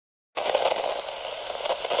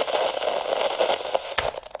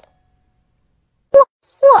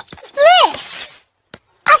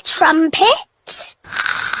trumpet?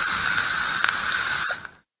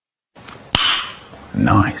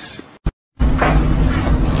 Nice.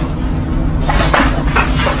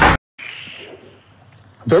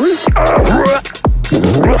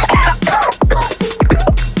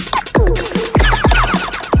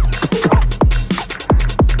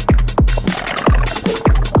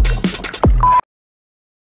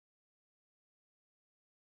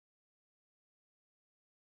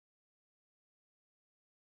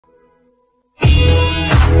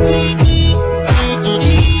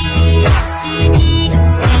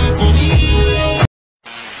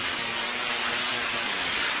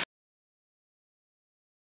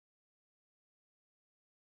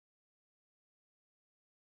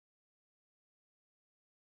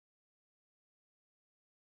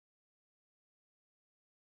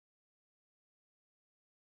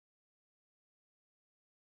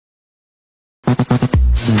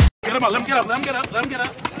 Get him up, let him get up, let him get up, let him get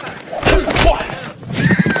up.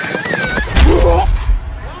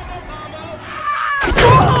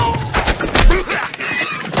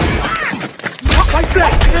 Fight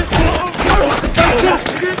back!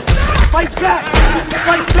 Fight back!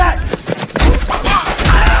 Fight back!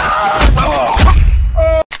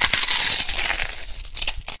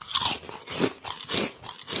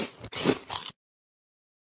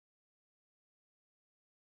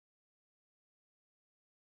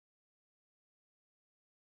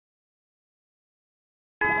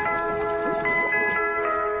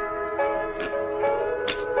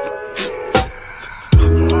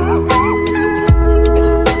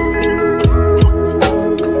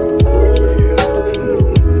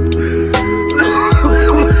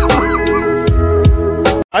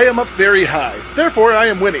 I am up very high. Therefore, I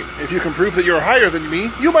am winning. If you can prove that you're higher than me,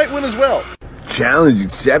 you might win as well. Challenge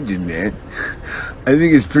accepted, man. I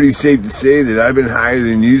think it's pretty safe to say that I've been higher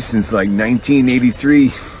than you since like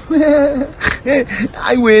 1983.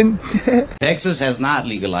 I win. Texas has not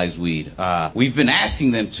legalized weed. We've been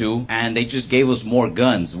asking them to, and they just gave us more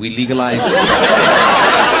guns. We legalized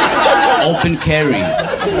open carry.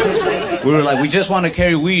 We were like, we just want to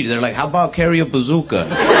carry weed. They're like, how about carry a bazooka?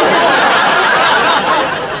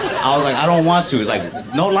 I was like, I don't want to. It's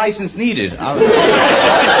like, no license needed.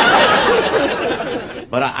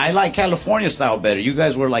 But I like California style better. You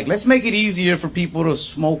guys were like, let's make it easier for people to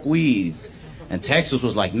smoke weed. And Texas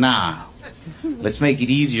was like, nah, let's make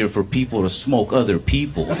it easier for people to smoke other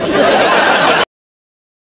people.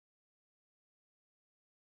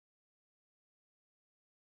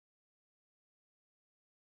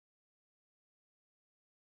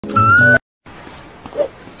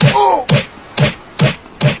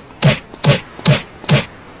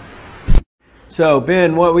 So,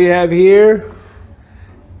 Ben, what we have here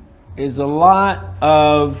is a lot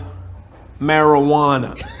of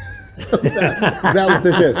marijuana. Is that what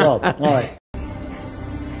this is? Oh, all right.